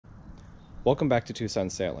Welcome back to Tucson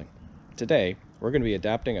Sailing. Today, we're going to be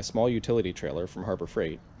adapting a small utility trailer from Harbor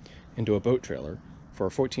Freight into a boat trailer for a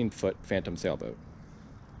 14-foot Phantom sailboat.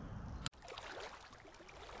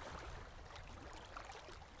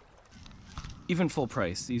 Even full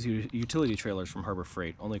price, these utility trailers from Harbor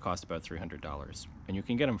Freight only cost about $300, and you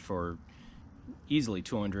can get them for easily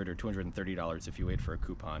 $200 or $230 if you wait for a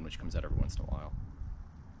coupon, which comes out every once in a while.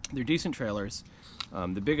 They're decent trailers.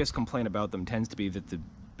 The biggest complaint about them tends to be that the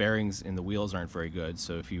bearings in the wheels aren't very good,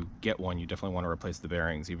 so if you get one, you definitely want to replace the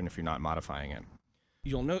bearings, even if you're not modifying it.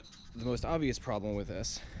 You'll note the most obvious problem with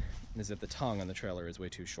this is that the tongue on the trailer is way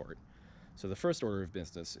too short. So the first order of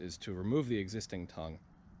business is to remove the existing tongue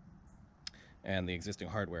and the existing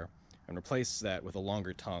hardware and replace that with a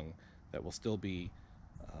longer tongue that will still be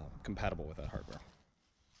compatible with that hardware.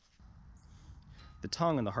 The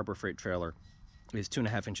tongue on the Harbor Freight trailer is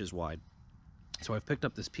 2.5 inches wide. So I've picked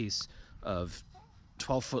up this piece of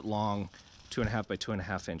 12-foot long, 2.5 by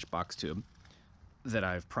 2.5 inch box tube that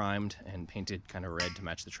I've primed and painted kind of red to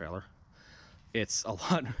match the trailer. It's a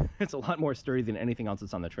lot more sturdy than anything else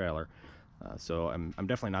that's on the trailer. So I'm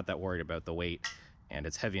definitely not that worried about the weight, and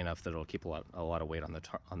it's heavy enough that it'll keep a lot of weight on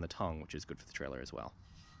the tongue, which is good for the trailer as well.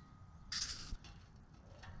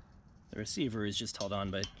 The receiver is just held on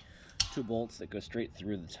by 2 bolts that go straight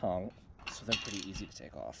through the tongue, so they're pretty easy to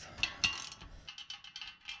take off.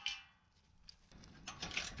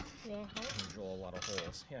 Yeah. Drill a lot of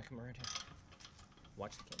holes. Yeah, come right here.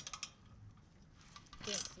 Watch the camera.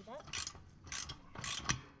 Can't see that.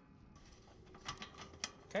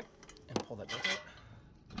 Okay, and pull that bolt out.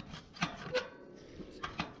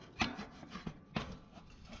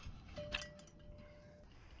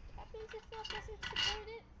 Happens if that doesn't support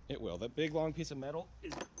it. It will. That big long piece of metal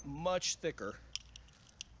is much thicker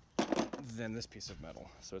than this piece of metal,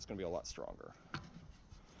 so it's going to be a lot stronger.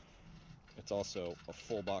 It's also a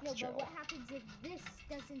full box No, channel. but what happens if this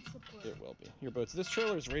doesn't support It will be. This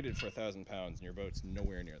trailer is rated for 1,000 pounds, and your boat's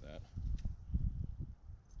nowhere near that.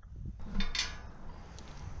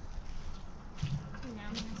 Now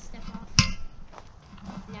may I step off?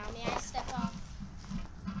 Now may I step off?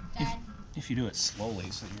 Dad? If you do it slowly,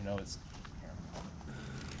 so you know it's...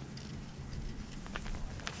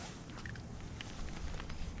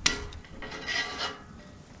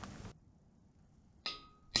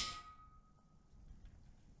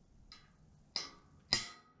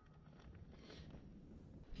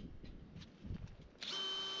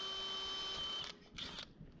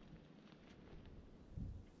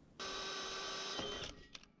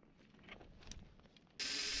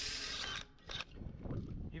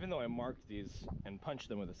 Even though I marked these and punched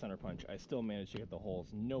them with a center punch, I still managed to get the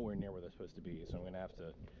holes nowhere near where they're supposed to be, so I'm going to have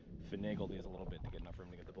to finagle these a little bit to get enough room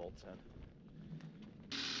to get the bolts in.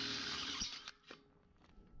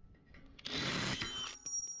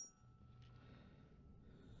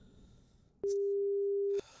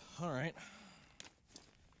 Alright.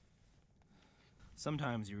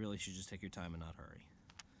 Sometimes you really should just take your time and not hurry.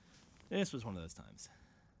 This was one of those times.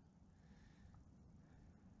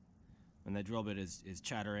 When that drill bit is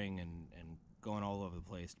chattering and going all over the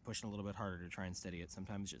place, pushing a little bit harder to try and steady it,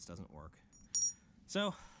 sometimes it just doesn't work.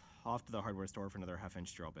 So, off to the hardware store for another 1/2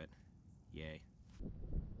 inch drill bit. Yay.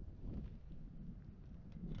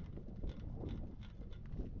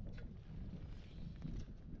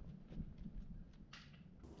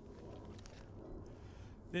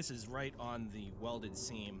 This is right on the welded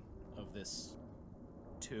seam of this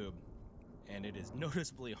tube, and it is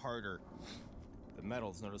noticeably harder. The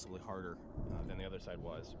metal is noticeably harder than the other side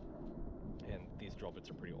was, and these drill bits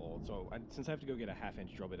are pretty old. So since I have to go get a 1/2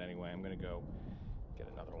 inch drill bit anyway, I'm going to go get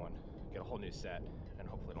another one, get a whole new set, and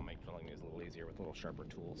hopefully it'll make drilling these a little easier with a little sharper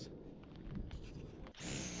tools.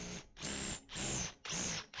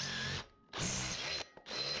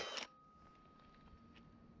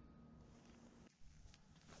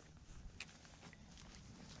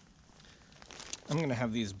 I'm going to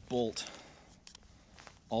have these bolt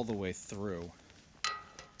all the way through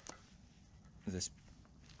this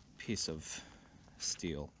piece of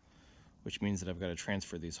steel, which means that I've got to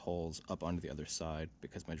transfer these holes up onto the other side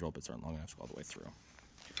because my drill bits aren't long enough to go all the way through.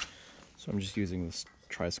 So I'm just using this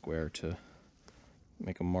tri-square to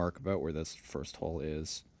make a mark about where this first hole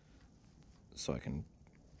is, so I can,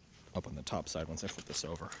 up on the top side, once I flip this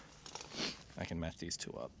over, I can match these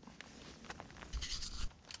two up.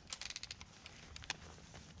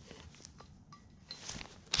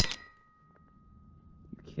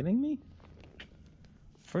 You kidding me?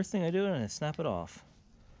 First thing I do, and I snap it off.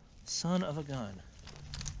 Son of a gun.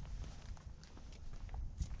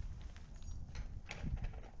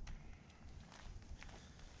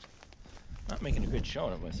 Not making a good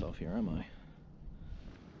showing of myself here, am I?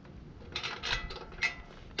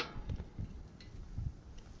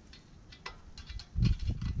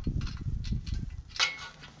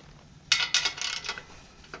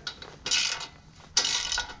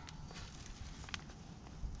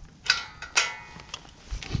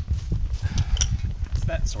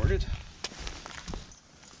 that sorted.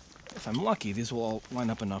 If I'm lucky, these will all line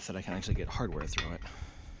up enough that I can actually get hardware through it.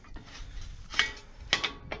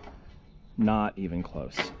 Not even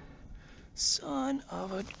close. Son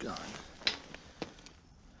of a gun.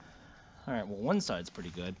 Alright, well, one side's pretty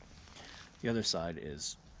good. The other side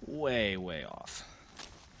is way, way off.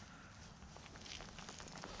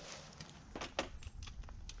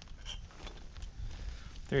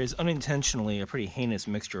 There is unintentionally a pretty heinous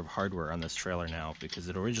mixture of hardware on this trailer now because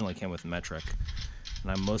it originally came with metric, and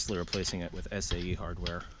I'm mostly replacing it with SAE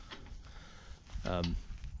hardware. The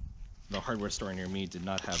hardware store near me did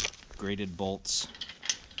not have graded bolts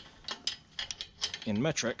in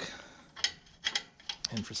metric,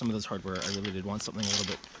 and for some of this hardware I really did want something a little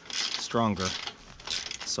bit stronger,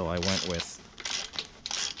 so I went with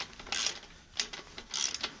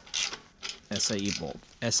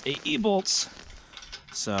SAE bolts.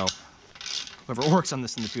 So whoever works on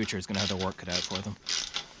this in the future is going to have their work cut out for them.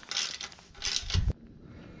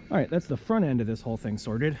 Alright, that's the front end of this whole thing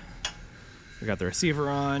sorted. We got the receiver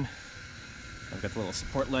on. I've got the little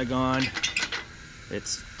support leg on.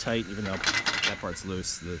 It's tight, even though that part's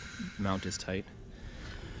loose. The mount is tight.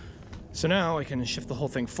 So now I can shift the whole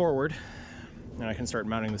thing forward, and I can start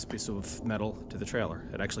mounting this piece of metal to the trailer.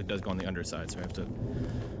 It actually does go on the underside, so I have to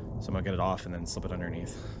somehow get it off and then slip it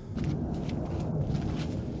underneath.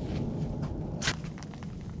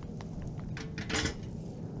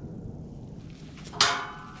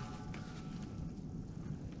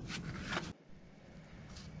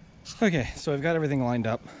 Okay, so I've got everything lined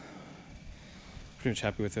up. Pretty much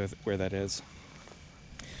happy with where that is.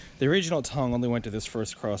 The original tongue only went to this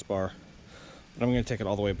first crossbar, but I'm going to take it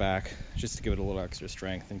all the way back just to give it a little extra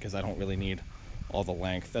strength, and because I don't really need all the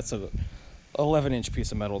length. That's a 11-inch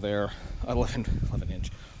piece of metal there. 11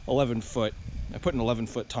 foot. I put an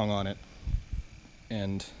 11-foot tongue on it,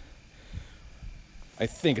 and I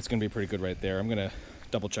think it's going to be pretty good right there. I'm going to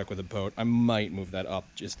double check with the boat. I might move that up.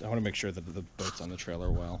 I want to make sure that the boat's on the trailer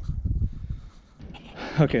well.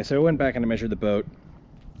 Okay, so I went back and I measured the boat,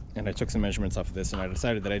 and I took some measurements off of this, and I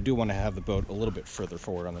decided that I do want to have the boat a little bit further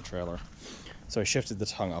forward on the trailer. So I shifted the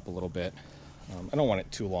tongue up a little bit. I don't want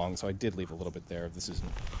it too long, so I did leave a little bit there. This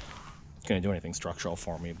isn't going to do anything structural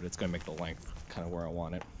for me, but it's going to make the length kind of where I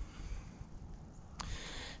want it.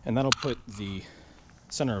 And that'll put the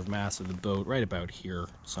center of mass of the boat right about here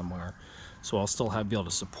somewhere. So I'll still be able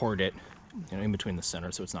to support it, in between the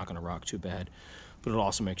center, so it's not going to rock too bad. But it'll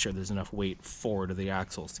also make sure there's enough weight forward of the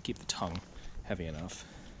axles to keep the tongue heavy enough.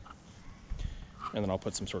 And then I'll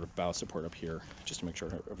put some sort of bow support up here just to make sure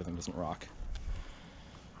everything doesn't rock.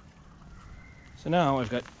 So now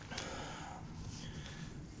I've got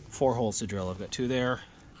 4 holes to drill. I've got 2 there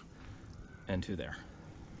and 2 there.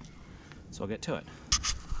 So I'll get to it.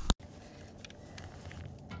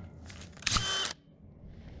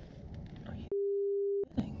 Are you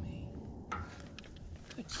kidding me?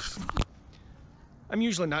 I'm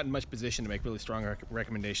usually not in much position to make really strong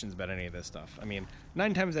recommendations about any of this stuff. I mean,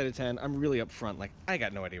 9 times out of 10, I'm really upfront, like, I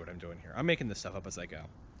got no idea what I'm doing here. I'm making this stuff up as I go.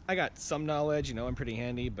 I got some knowledge, I'm pretty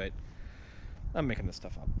handy, but I'm making this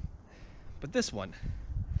stuff up. But this one,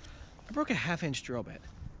 I broke a 1/2-inch drill bit.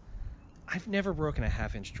 I've never broken a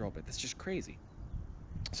 1/2-inch drill bit. That's just crazy.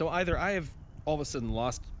 So either I have all of a sudden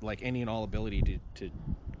lost, like, any and all ability to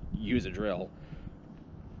use a drill,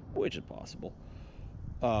 which is possible.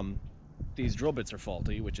 These drill bits are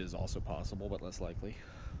faulty, which is also possible, but less likely.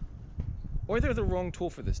 Or they're the wrong tool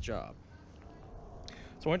for this job.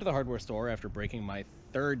 So I went to the hardware store after breaking my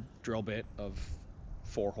 3rd drill bit of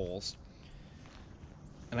 4 holes,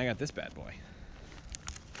 and I got this bad boy.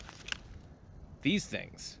 These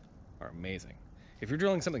things are amazing. If you're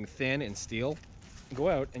drilling something thin in steel, go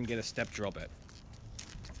out and get a step drill bit.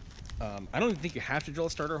 I don't think you have to drill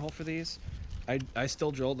a starter hole for these. I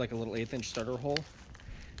still drilled like a little 1/8-inch starter hole.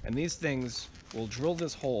 And these things will drill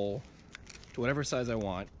this hole to whatever size I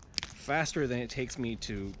want faster than it takes me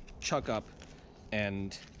to chuck up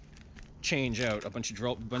and change out a bunch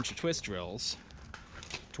of twist drills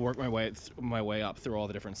to work my way up through all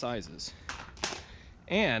the different sizes.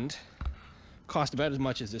 And cost about as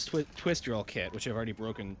much as this twist drill kit, which I've already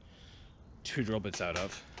broken 2 drill bits out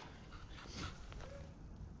of.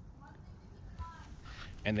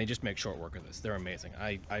 And they just make short work of this. They're amazing.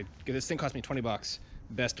 This thing cost me 20 bucks.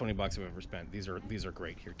 Best 20 bucks I've ever spent. These are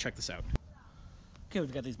great. Here, check this out. Okay,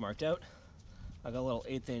 we've got these marked out. I got a little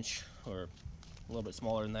 1/8-inch, or a little bit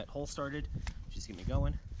smaller than that, hole started. Just get me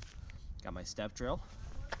going. Got my step drill.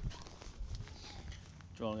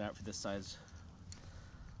 Drilling out for this size.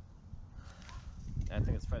 I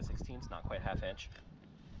think it's 5/16, not quite 1/2-inch.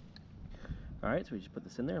 All right, so we just put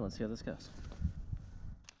this in there. Let's see how this goes.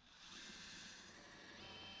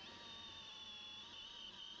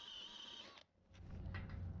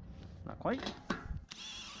 Not quite.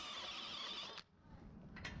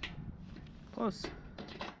 Close.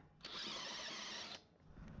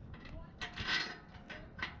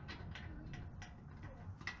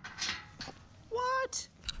 What?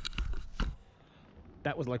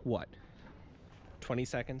 That was like what? 20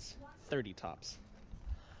 seconds? 30 tops.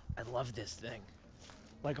 I love this thing.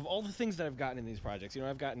 Like, of all the things that I've gotten in these projects, you know,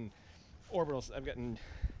 I've gotten orbitals, I've gotten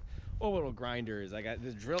orbital grinders, I got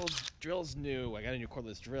the drills new, I got a new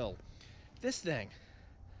cordless drill. This thing,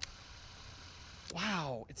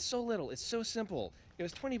 wow, it's so little, it's so simple. It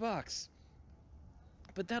was 20 bucks,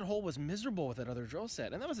 but that hole was miserable with that other drill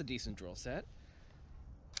set, and that was a decent drill set.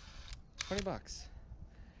 20 bucks.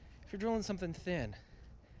 If you're drilling something thin,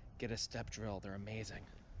 get a step drill, they're amazing.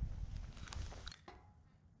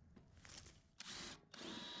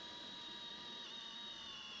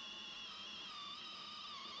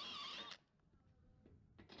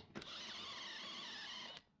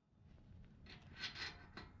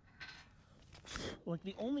 Like,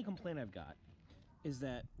 the only complaint I've got is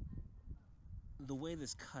that the way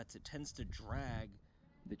this cuts, it tends to drag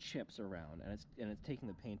the chips around, and it's taking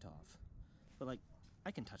the paint off. But like,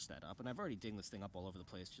 I can touch that up, and I've already dinged this thing up all over the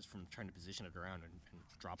place just from trying to position it around and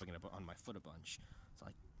dropping it up on my foot a bunch. So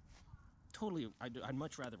like, totally, I'd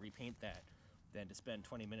much rather repaint that than to spend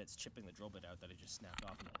 20 minutes chipping the drill bit out that I just snapped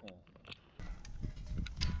off in the hole.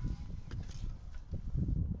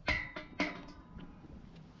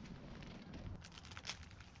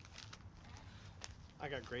 I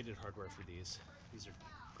got graded hardware for these. These are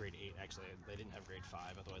grade 8. Actually, they didn't have grade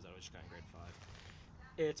 5, otherwise I would have just gotten grade 5.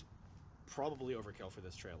 It's probably overkill for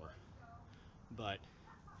this trailer, but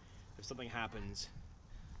if something happens,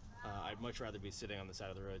 I'd much rather be sitting on the side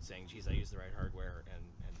of the road saying, geez, I used the right hardware and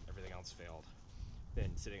everything else failed, than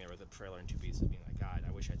sitting there with a trailer in 2 pieces being like, God,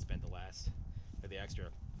 I wish I'd spent the extra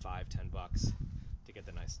 $5-10 bucks to get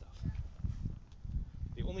the nice stuff.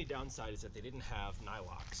 The only downside is that they didn't have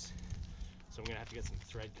nylocks. So I'm gonna have to get some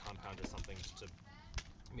thread compound or something just to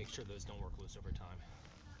make sure those don't work loose over time.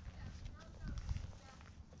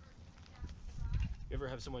 You ever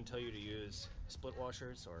have someone tell you to use split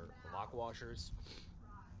washers or lock washers?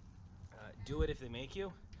 Do it if they make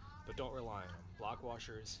you, but don't rely on them. Lock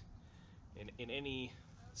washers, in any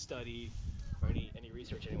study or any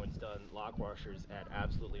research anyone's done, lock washers add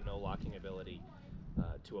absolutely no locking ability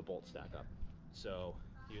to a bolt stack up. So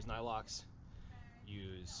use nylocks,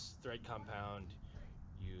 use thread compound,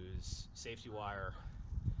 use safety wire.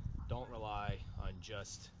 Don't rely on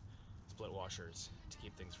just split washers to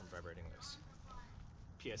keep things from vibrating loose.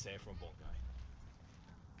 PSA from a bolt guy.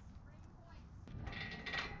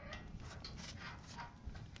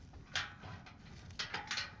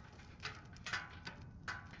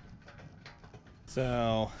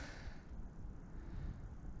 So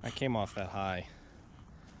I came off that high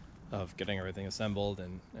of getting everything assembled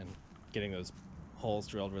and getting those holes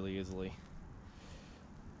drilled really easily,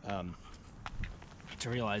 to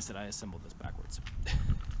realize that I assembled this backwards.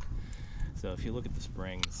 So if you look at the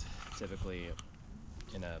springs, typically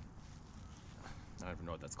in a, I don't even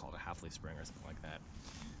know what that's called, a half-leaf spring or something like that,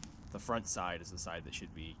 the front side is the side that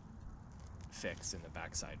should be fixed and the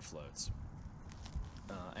back side floats.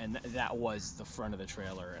 And that was the front of the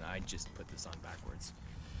trailer, and I just put this on backwards.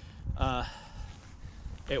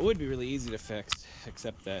 It would be really easy to fix,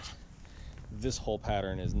 except that this hole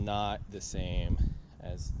pattern is not the same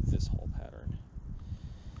as this hole pattern.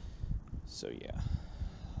 So yeah,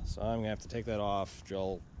 so I'm gonna have to take that off,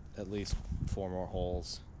 drill at least 4 more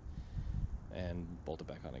holes, and bolt it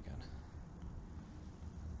back on again.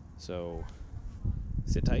 So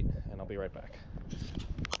sit tight, and I'll be right back.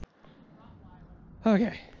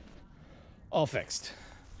 Okay, all fixed.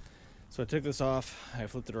 So I took this off, I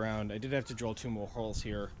flipped it around. I did have to drill 2 more holes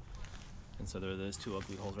here, and so there are those 2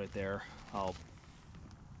 ugly holes right there. I'll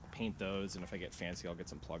paint those, and if I get fancy, I'll get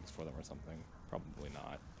some plugs for them or something. Probably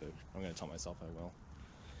not, but I'm gonna tell myself I will.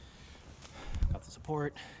 Got the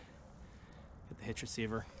support, get the hitch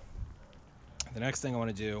receiver. The next thing I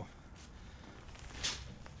want to do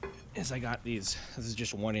is I got these. This is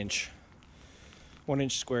just 1 inch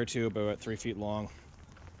square tube, about 3 feet long.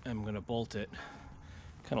 I'm gonna bolt it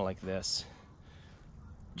kind of like this,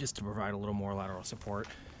 just to provide a little more lateral support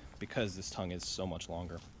because this tongue is so much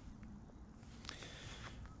longer.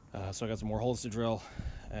 So I got some more holes to drill,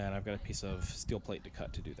 and I've got a piece of steel plate to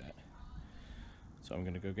cut to do that. So I'm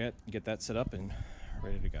gonna go get that set up and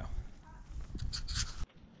ready to go.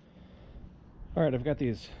 All right, I've got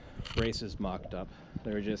these braces mocked up.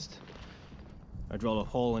 They're just, I drilled a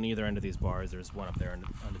hole in either end of these bars. There's one up there and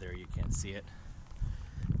under there, you can't see it.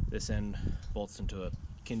 This end bolts into a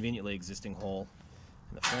conveniently existing hole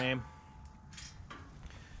in the frame.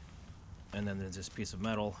 And then there's this piece of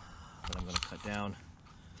metal that I'm going to cut down,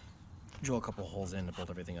 drill a couple holes in to bolt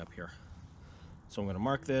everything up here. So I'm going to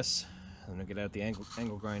mark this, I'm going to get out the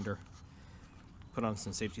angle grinder, put on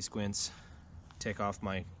some safety squints, take off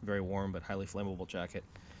my very warm but highly flammable jacket,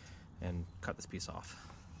 and cut this piece off.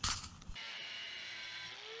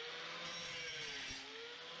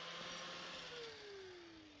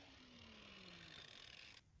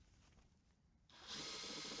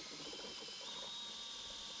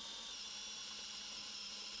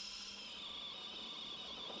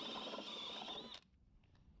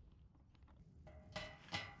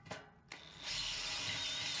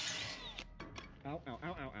 Ow, ow,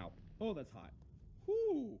 ow, ow, ow. Oh, that's hot.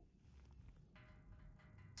 Whoo!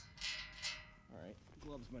 Alright,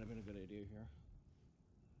 gloves might have been a good idea here.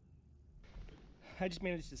 I just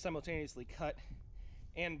managed to simultaneously cut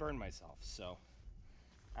and burn myself, so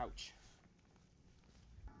ouch.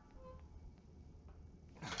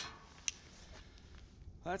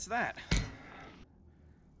 That's that.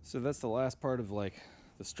 So that's the last part of like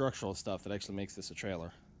the structural stuff that actually makes this a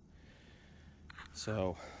trailer.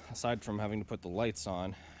 So aside from having to put the lights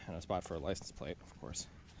on and a spot for a license plate, of course,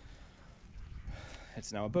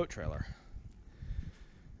 it's now a boat trailer.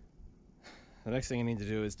 The next thing I need to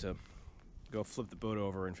do is to go flip the boat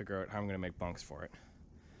over and figure out how I'm going to make bunks for it.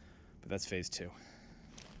 But that's phase 2.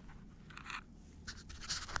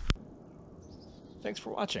 Thanks for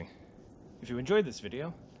watching. If you enjoyed this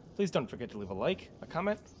video, please don't forget to leave a like, a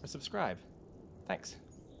comment, or subscribe. Thanks.